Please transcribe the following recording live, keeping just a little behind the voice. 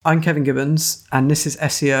I'm Kevin Gibbons, and this is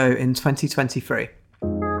SEO in 2023.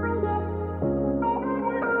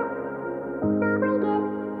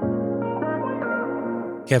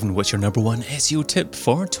 Kevin, what's your number one SEO tip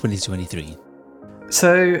for 2023?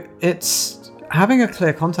 So it's having a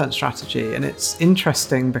clear content strategy, and it's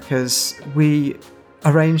interesting because we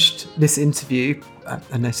arranged this interview, I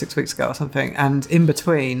don't know, 6 weeks ago or something, and in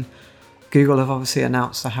between, Google have obviously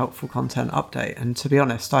announced a helpful content update. And to be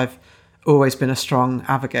honest, I've always been a strong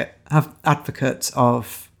advocate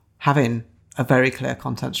of having a very clear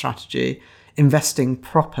content strategy, investing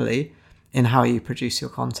properly in how you produce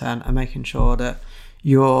your content and making sure that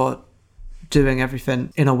you're doing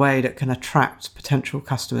everything in a way that can attract potential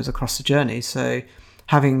customers across the journey. So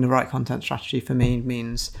having the right content strategy for me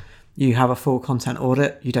means you have a full content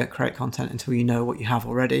audit. You don't create content until you know what you have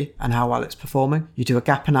already and how well it's performing. You do a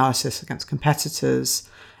gap analysis against competitors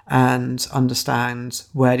and understand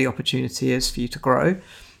where the opportunity is for you to grow.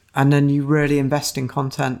 And then you really invest in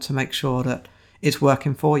content to make sure that it's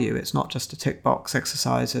working for you. It's not just a tick box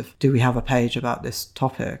exercise of, do we have a page about this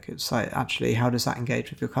topic? It's like, actually, how does that engage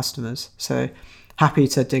with your customers? So happy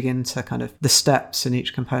to dig into kind of the steps in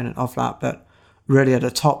each component of that. But really at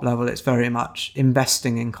a top level, it's very much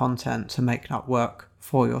investing in content to make that work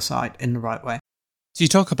for your site in the right way. So you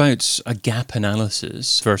talk about a gap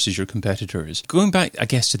analysis versus your competitors. Going back, I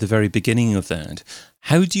guess, to the very beginning of that,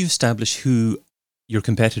 how do you establish who your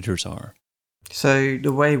competitors are? So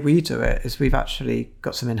the way we do it is we've actually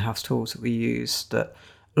got some in-house tools that we use that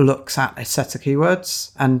looks at a set of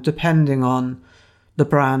keywords, and depending on the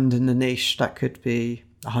brand and the niche, that could be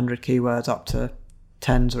 100 keywords up to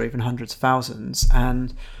tens or even hundreds of thousands.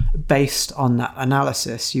 And based on that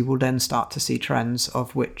analysis, you will then start to see trends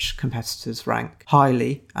of which competitors rank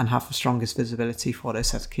highly and have the strongest visibility for those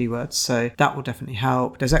set of keywords. So that will definitely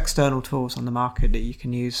help. There's external tools on the market that you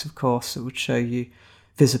can use, of course, that would show you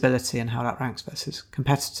visibility and how that ranks versus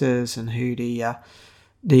competitors and who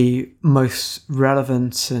the most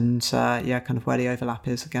relevant and kind of where the overlap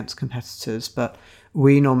is against competitors. But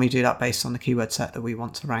we normally do that based on the keyword set that we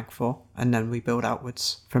want to rank for, and then we build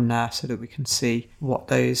outwards from there so that we can see what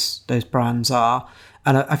those brands are.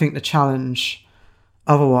 And I think the challenge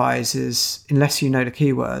otherwise is, unless you know the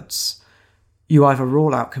keywords, you either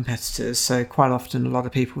rule out competitors. So quite often a lot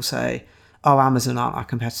of people say, oh, Amazon aren't our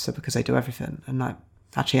competitor because they do everything. And like,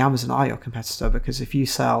 actually, Amazon are your competitor, because if you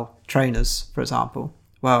sell trainers, for example,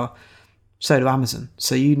 well, so do Amazon.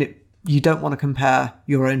 So you don't want to compare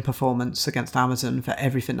your own performance against Amazon for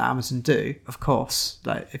everything that Amazon do, of course.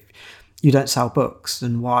 Like, if you don't sell books,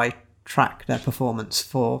 then why track their performance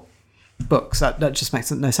for books? That just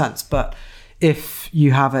makes no sense. But if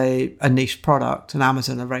you have a niche product and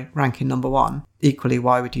Amazon are ranking number one, equally,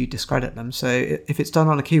 why would you discredit them? So if it's done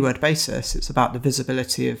on a keyword basis, it's about the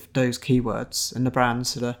visibility of those keywords and the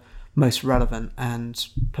brands that are most relevant and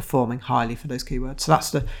performing highly for those keywords. So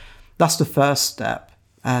that's the first step.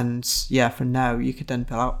 And from now you could then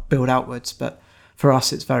build outwards. But for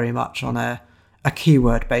us, it's very much on a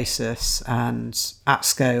keyword basis and at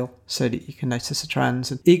scale, so that you can notice the trends.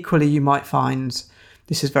 And equally, you might find,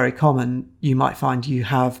 this is very common, you might find you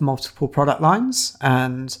have multiple product lines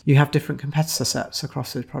and you have different competitor sets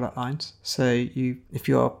across those product lines. So if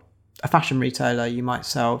you're a fashion retailer, you might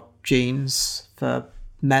sell jeans for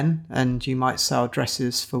men and you might sell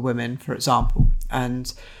dresses for women, for example.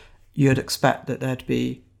 And you'd expect that there'd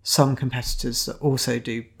be some competitors that also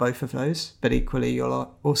do both of those, but equally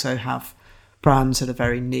you'll also have brands that are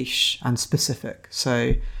very niche and specific.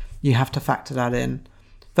 So you have to factor that in,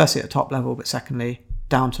 firstly at a top level, but secondly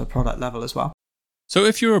down to a product level as well. So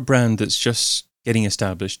if you're a brand that's just getting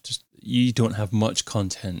established, you don't have much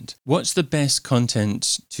content, what's the best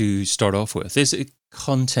content to start off with? Is it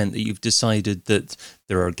content that you've decided that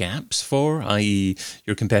there are gaps for, i.e.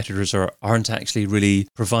 your competitors aren't actually really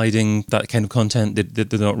providing that kind of content, that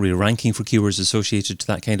they're not really ranking for keywords associated to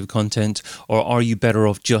that kind of content? Or are you better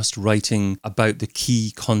off just writing about the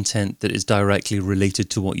key content that is directly related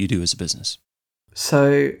to what you do as a business?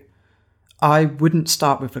 So I wouldn't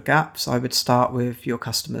start with the gaps. I would start with your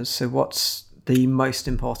customers. So what's the most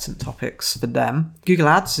important topics for them? Google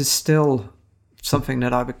Ads is still something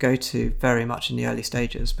that I would go to very much in the early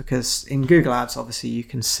stages, because in Google Ads, obviously, you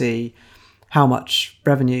can see how much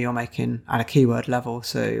revenue you're making at a keyword level.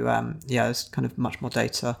 So there's kind of much more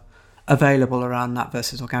data available around that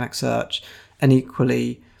versus organic search. And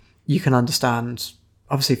equally, you can understand,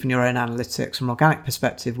 obviously from your own analytics, from an organic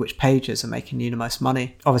perspective, which pages are making you the most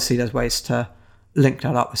money. Obviously, there's ways to link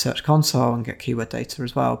that up with Search Console and get keyword data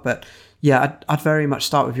as well. But I'd very much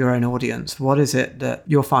start with your own audience. What is it that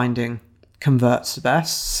you're finding converts the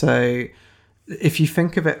best? So if you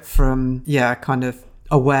think of it from kind of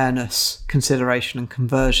awareness, consideration and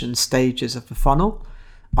conversion stages of the funnel,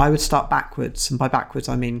 I would start backwards. And by backwards,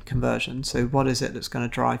 I mean conversion. So what is it that's going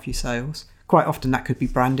to drive you sales? Quite often that could be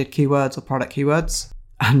branded keywords or product keywords.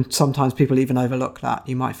 And sometimes people even overlook that.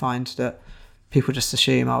 You might find that people just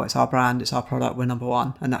assume, oh, it's our brand, it's our product, we're number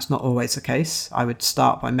one. And that's not always the case. I would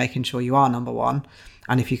start by making sure you are number one.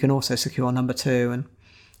 And if you can also secure number two and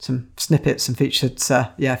some snippets and featured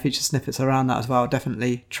snippets around that as well,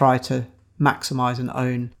 definitely try to maximize and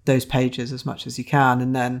own those pages as much as you can.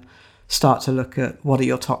 And then start to look at what are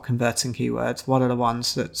your top converting keywords, what are the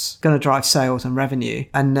ones that's going to drive sales and revenue.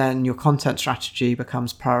 And then your content strategy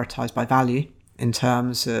becomes prioritized by value in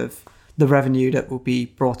terms of the revenue that will be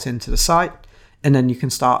brought into the site. And then you can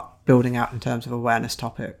start building out in terms of awareness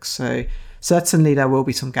topics. So certainly there will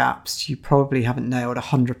be some gaps. You probably haven't nailed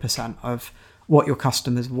 100% of what your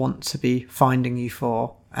customers want to be finding you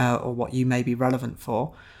for or what you may be relevant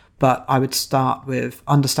for. But I would start with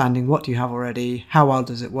understanding what do you have already, how well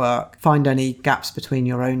does it work, find any gaps between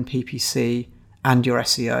your own PPC and your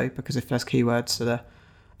SEO, because if there's keywords that are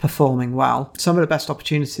performing well, some of the best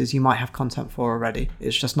opportunities you might have content for already.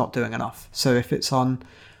 It's just not doing enough. So if it's on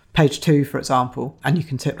page 2, for example, and you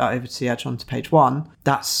can tip that over to the edge onto page 1,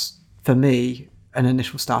 that's, for me, an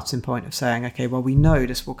initial starting point of saying, okay, well, we know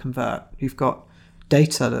this will convert. You've got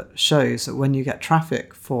data that shows that when you get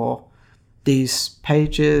traffic for these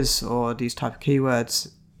pages or these type of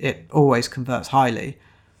keywords, it always converts highly.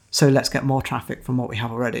 So let's get more traffic from what we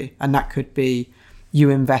have already. And that could be you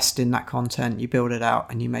invest in that content, you build it out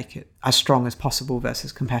and you make it as strong as possible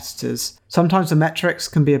versus competitors. Sometimes the metrics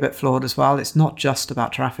can be a bit flawed as well. It's not just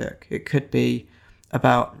about traffic. It could be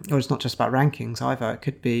about, or it's not just about rankings either. It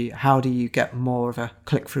could be how do you get more of a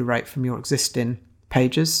click-through rate from your existing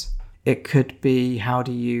pages? It could be how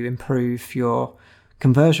do you improve your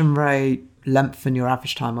conversion rate, lengthen your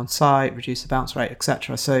average time on site, reduce the bounce rate,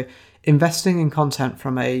 etc. So investing in content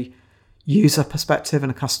from a user perspective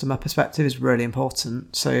and a customer perspective is really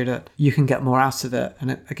important so that you can get more out of it.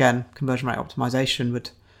 And again, conversion rate optimization would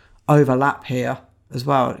overlap here as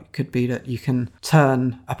well. It could be that you can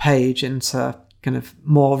turn a page into kind of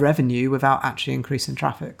more revenue without actually increasing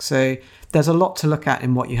traffic. So there's a lot to look at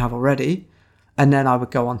in what you have already. And then I would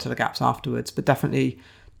go on to the gaps afterwards, but definitely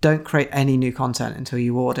don't create any new content until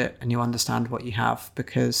you audit and you understand what you have,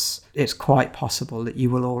 because it's quite possible that you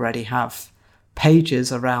will already have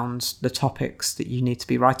pages around the topics that you need to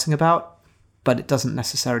be writing about, but it doesn't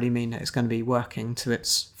necessarily mean that it's going to be working to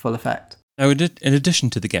its full effect. Now, in addition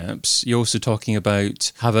to the gaps, you're also talking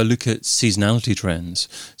about have a look at seasonality trends.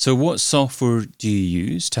 So what software do you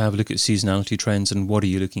use to have a look at seasonality trends and what are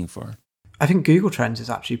you looking for? I think Google Trends is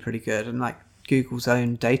actually pretty good, and like Google's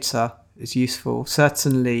own data is useful.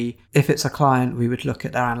 Certainly, if it's a client, we would look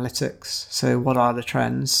at their analytics. So what are the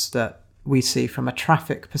trends that we see from a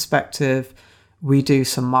traffic perspective? We do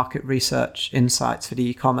some market research insights for the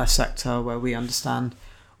e-commerce sector where we understand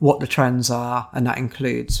what the trends are, and that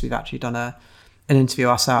includes, we've actually done an interview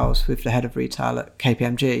ourselves with the head of retail at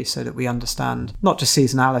KPMG so that we understand not just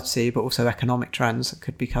seasonality, but also economic trends that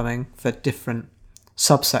could be coming for different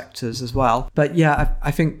subsectors as well. But yeah, I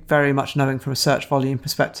think very much knowing from a search volume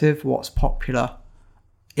perspective what's popular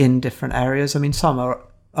in different areas. I mean, some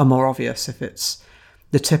are more obvious. If it's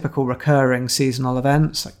the typical recurring seasonal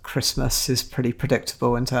events, like Christmas is pretty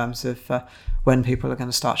predictable in terms of when people are going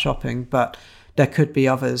to start shopping, but there could be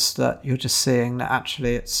others that you're just seeing that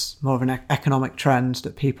actually it's more of an economic trend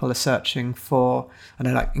that people are searching for. I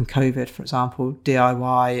know, like in COVID, for example,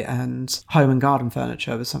 DIY and home and garden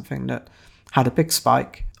furniture was something that had a big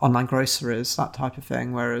spike, online groceries, that type of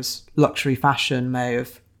thing, whereas luxury fashion may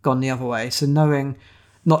have gone the other way. So knowing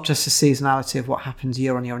not just the seasonality of what happens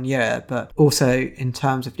year on year on year, but also in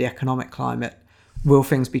terms of the economic climate, will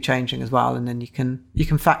things be changing as well? And then you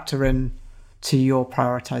can factor in to your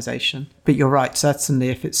prioritization. But you're right, certainly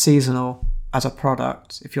if it's seasonal as a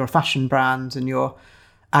product, if you're a fashion brand and you're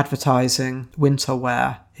advertising winter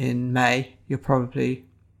wear in May, you're probably,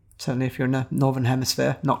 certainly if you're in the Northern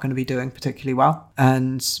Hemisphere, not going to be doing particularly well.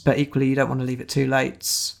 But equally, you don't want to leave it too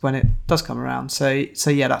late when it does come around. So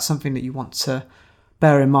yeah, that's something that you want to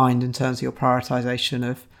bear in mind in terms of your prioritization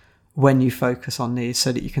of when you focus on these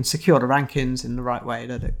so that you can secure the rankings in the right way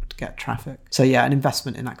that it would get traffic. So yeah, an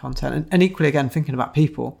investment in that content. And equally, again, thinking about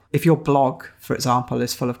people. If your blog, for example,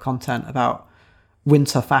 is full of content about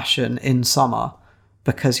winter fashion in summer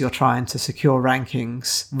because you're trying to secure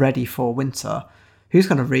rankings ready for winter, who's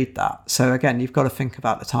going to read that? So again, you've got to think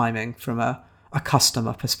about the timing from a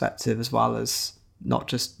customer perspective as well as not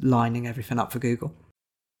just lining everything up for Google.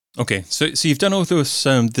 Okay, so you've done all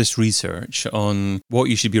this research on what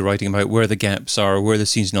you should be writing about, where the gaps are, where the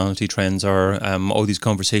seasonality trends are, all these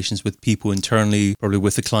conversations with people internally, probably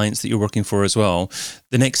with the clients that you're working for as well.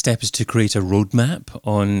 The next step is to create a roadmap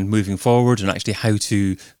on moving forward and actually how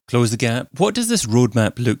to close the gap. What does this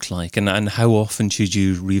roadmap look like, and how often should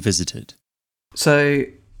you revisit it? So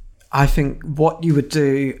I think what you would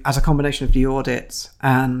do as a combination of the audit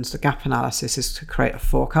and the gap analysis is to create a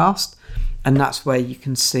forecast. And that's where you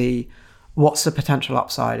can see what's the potential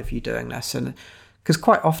upside of you doing this. And because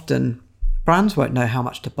quite often brands won't know how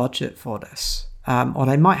much to budget for this, or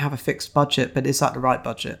they might have a fixed budget, but is that the right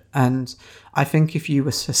budget? And I think if you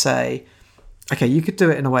were to say, okay, you could do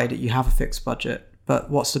it in a way that you have a fixed budget, but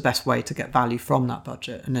what's the best way to get value from that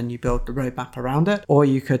budget? And then you build the roadmap around it. Or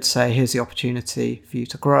you could say, here's the opportunity for you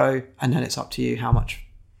to grow, and then it's up to you how much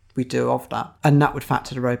we do of that. And that would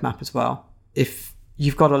factor the roadmap as well. If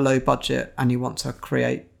you've got a low budget and you want to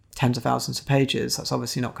create tens of thousands of pages, that's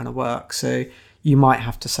obviously not going to work. So you might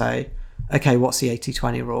have to say, okay, what's the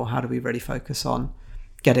 80-20 rule? How do we really focus on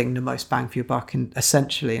getting the most bang for your buck, and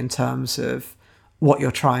essentially in terms of what you're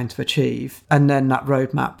trying to achieve? And then that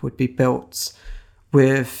roadmap would be built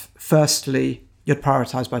with, firstly, you'd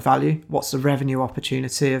prioritize by value. What's the revenue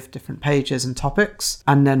opportunity of different pages and topics?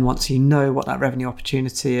 And then once you know what that revenue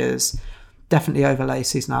opportunity is, definitely overlay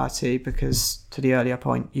seasonality, because to the earlier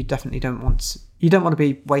point, you definitely don't want to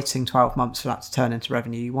be waiting 12 months for that to turn into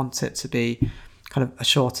revenue. You want it to be kind of a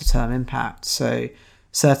shorter term impact. So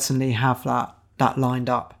certainly have that lined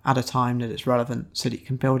up at a time that it's relevant so that you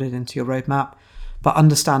can build it into your roadmap, but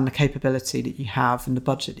understand the capability that you have and the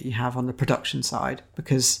budget that you have on the production side.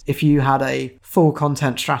 Because if you had a full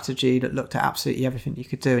content strategy that looked at absolutely everything you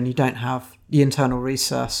could do, and you don't have the internal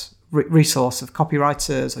resource of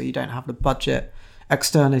copywriters, or you don't have the budget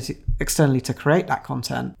externally to create that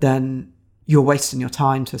content, then you're wasting your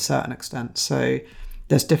time to a certain extent. So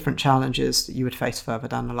there's different challenges that you would face further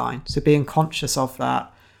down the line. So being conscious of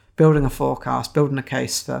that, building a forecast, building a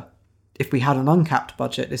case for, if we had an uncapped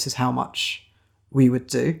budget, this is how much we would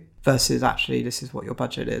do, versus actually this is what your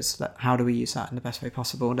budget is. How do we use that in the best way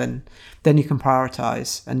possible? Then you can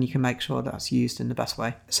prioritize and you can make sure that's used in the best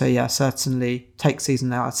way. So yeah, certainly take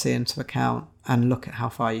seasonality into account and look at how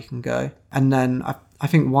far you can go. And then I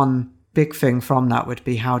think one big thing from that would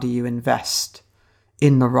be, how do you invest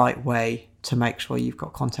in the right way to make sure you've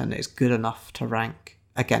got content that is good enough to rank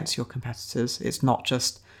against your competitors? It's not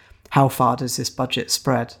just how far does this budget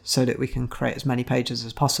spread so that we can create as many pages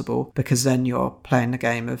as possible, because then you're playing the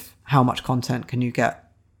game of how much content can you get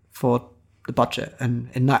for the budget. And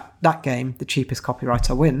in that game, the cheapest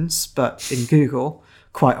copywriter wins, but in Google,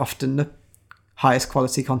 quite often the highest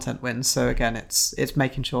quality content wins. So again, it's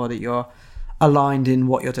making sure that you're aligned in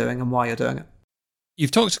what you're doing and why you're doing it.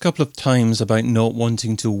 You've talked a couple of times about not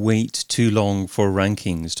wanting to wait too long for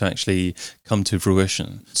rankings to actually come to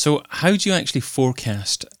fruition. So how do you actually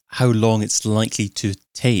forecast how long it's likely to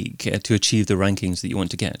take to achieve the rankings that you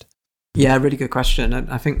want to get? Yeah, really good question. And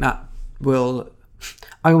I think that will,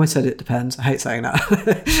 I almost said it depends. I hate saying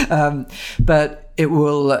that. But it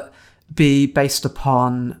will be based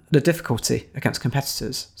upon the difficulty against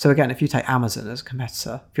competitors. So again, if you take Amazon as a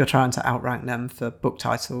competitor, if you're trying to outrank them for book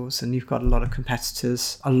titles and you've got a lot of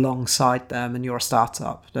competitors alongside them and you're a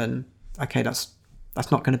startup, then okay, that's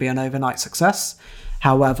not going to be an overnight success.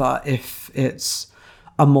 However, if it's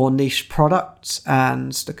a more niche product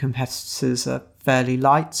and the competitors are fairly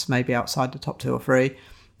light, maybe outside the top 2 or 3,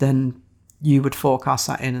 then you would forecast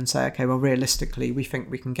that in and say, okay, well, realistically, we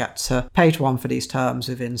think we can get to page 1 for these terms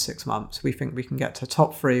within 6 months. We think we can get to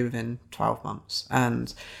top 3 within 12 months.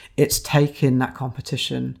 And it's taking that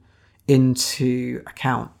competition into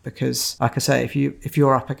account, because like I say, if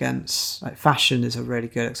you're up against, like, fashion is a really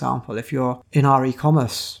good example. If you're in our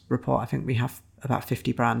e-commerce report, I think we have about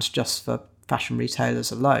 50 brands just for fashion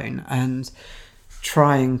retailers alone, and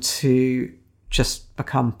trying to just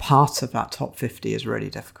become part of that top 50 is really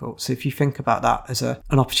difficult. So if you think about that as an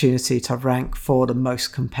opportunity to rank for the most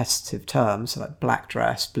competitive terms, like black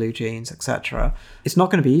dress, blue jeans, etc., it's not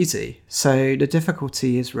going to be easy. So the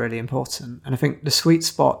difficulty is really important. And I think the sweet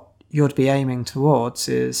spot you'd be aiming towards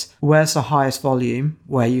is, where's the highest volume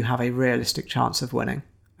where you have a realistic chance of winning?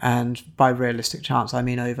 And by realistic chance, I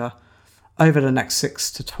mean over the next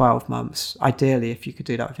 6 to 12 months. Ideally, if you could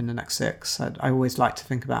do that within the next 6. I always like to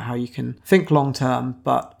think about how you can think long term,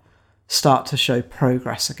 but start to show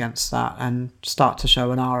progress against that and start to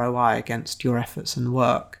show an ROI against your efforts and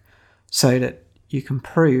work, so that you can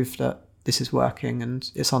prove that this is working and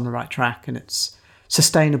it's on the right track and it's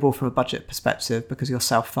sustainable from a budget perspective, because you're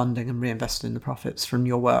self-funding and reinvesting the profits from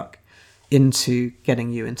your work into getting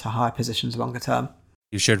you into higher positions longer term.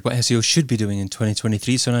 You've shared what SEO should be doing in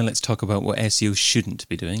 2023, so now let's talk about what SEO shouldn't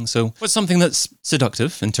be doing. So what's something that's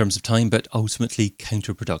seductive in terms of time, but ultimately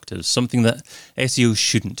counterproductive? Something that SEO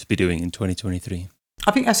shouldn't be doing in 2023?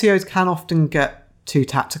 I think SEOs can often get too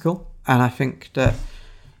tactical, and I think that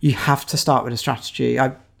you have to start with a strategy.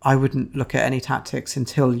 I wouldn't look at any tactics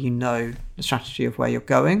until you know the strategy of where you're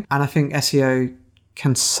going. And I think SEO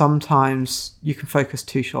can sometimes, you can focus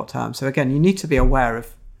too short term. So again, you need to be aware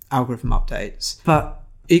of algorithm updates, but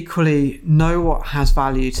equally know what has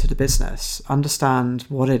value to the business. Understand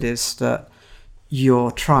what it is that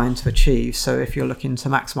you're trying to achieve. So if you're looking to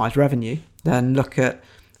maximize revenue, then look at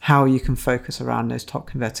how you can focus around those top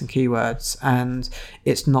converting keywords. And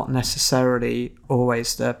it's not necessarily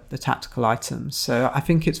always the tactical items. So I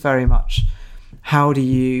think it's very much, how do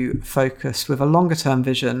you focus with a longer term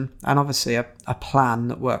vision and obviously a plan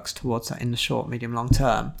that works towards that in the short, medium, long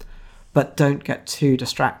term. But don't get too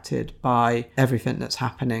distracted by everything that's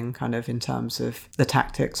happening kind of in terms of the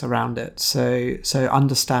tactics around it. So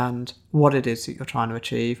understand what it is that you're trying to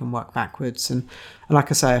achieve and work backwards. And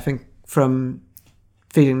like I say, I think from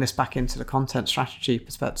feeding this back into the content strategy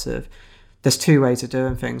perspective, there's two ways of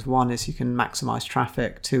doing things. One is you can maximize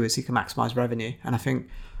traffic. Two is you can maximize revenue. And I think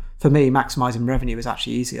for me, maximizing revenue is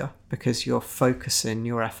actually easier because you're focusing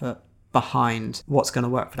your effort behind what's going to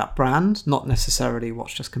work for that brand, not necessarily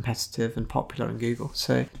what's just competitive and popular in Google.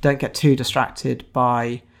 So don't get too distracted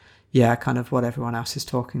by, kind of what everyone else is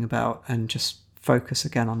talking about, and just focus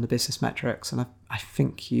again on the business metrics. And I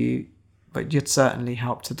think you'd certainly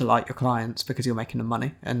help to delight your clients because you're making them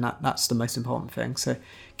money, and that's the most important thing. So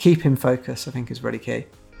keeping focus, I think, is really key,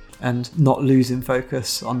 and not losing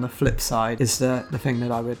focus on the flip side is the thing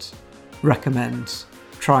that I would recommend.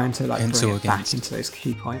 Trying to bring it back into those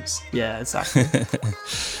key points. Yeah, exactly.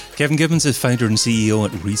 Kevin Gibbons is founder and CEO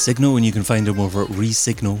at Resignal, and you can find him over at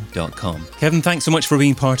resignal.com. Kevin, thanks so much for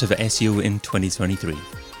being part of SEO in 2023.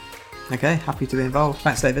 Okay, happy to be involved.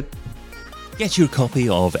 Thanks, David. Get your copy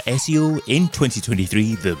of SEO in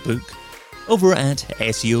 2023, the book, over at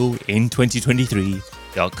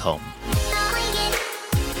SEOin2023.com.